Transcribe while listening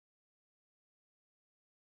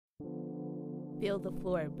Feel the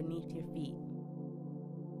floor beneath your feet.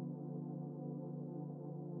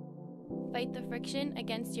 Fight the friction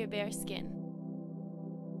against your bare skin.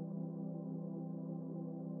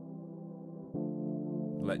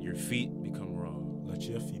 Let your feet become raw. Let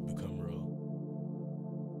your feet become raw.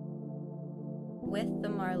 With the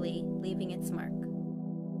Marley leaving its mark.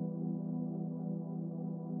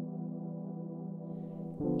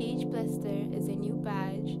 Each blister is a new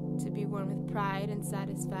badge to be worn with pride and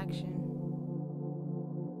satisfaction.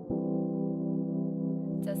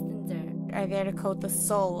 Dust and dirt are there to coat the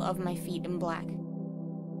sole of my feet in black.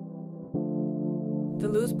 The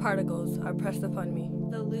loose particles are pressed upon me.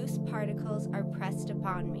 The loose particles are pressed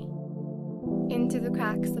upon me. Into the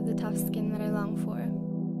cracks of the tough skin that I long for.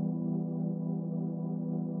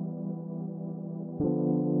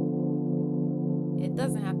 It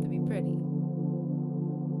doesn't have to be pretty.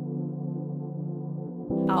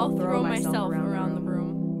 I'll throw myself around the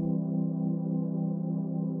room.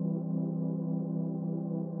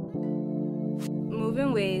 Move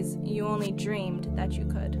in ways you only dreamed that you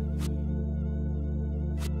could.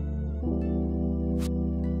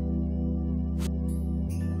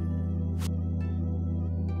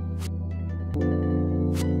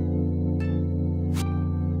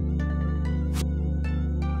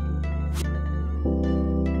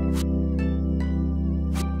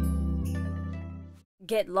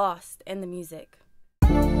 Get lost in the music.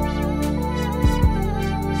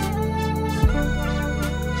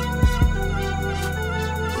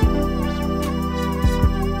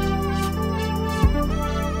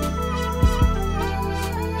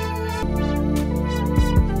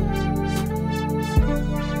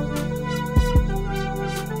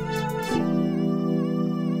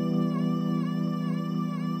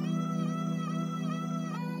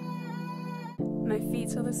 My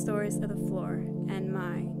feet tell the stories of the floor and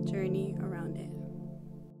my journey around it.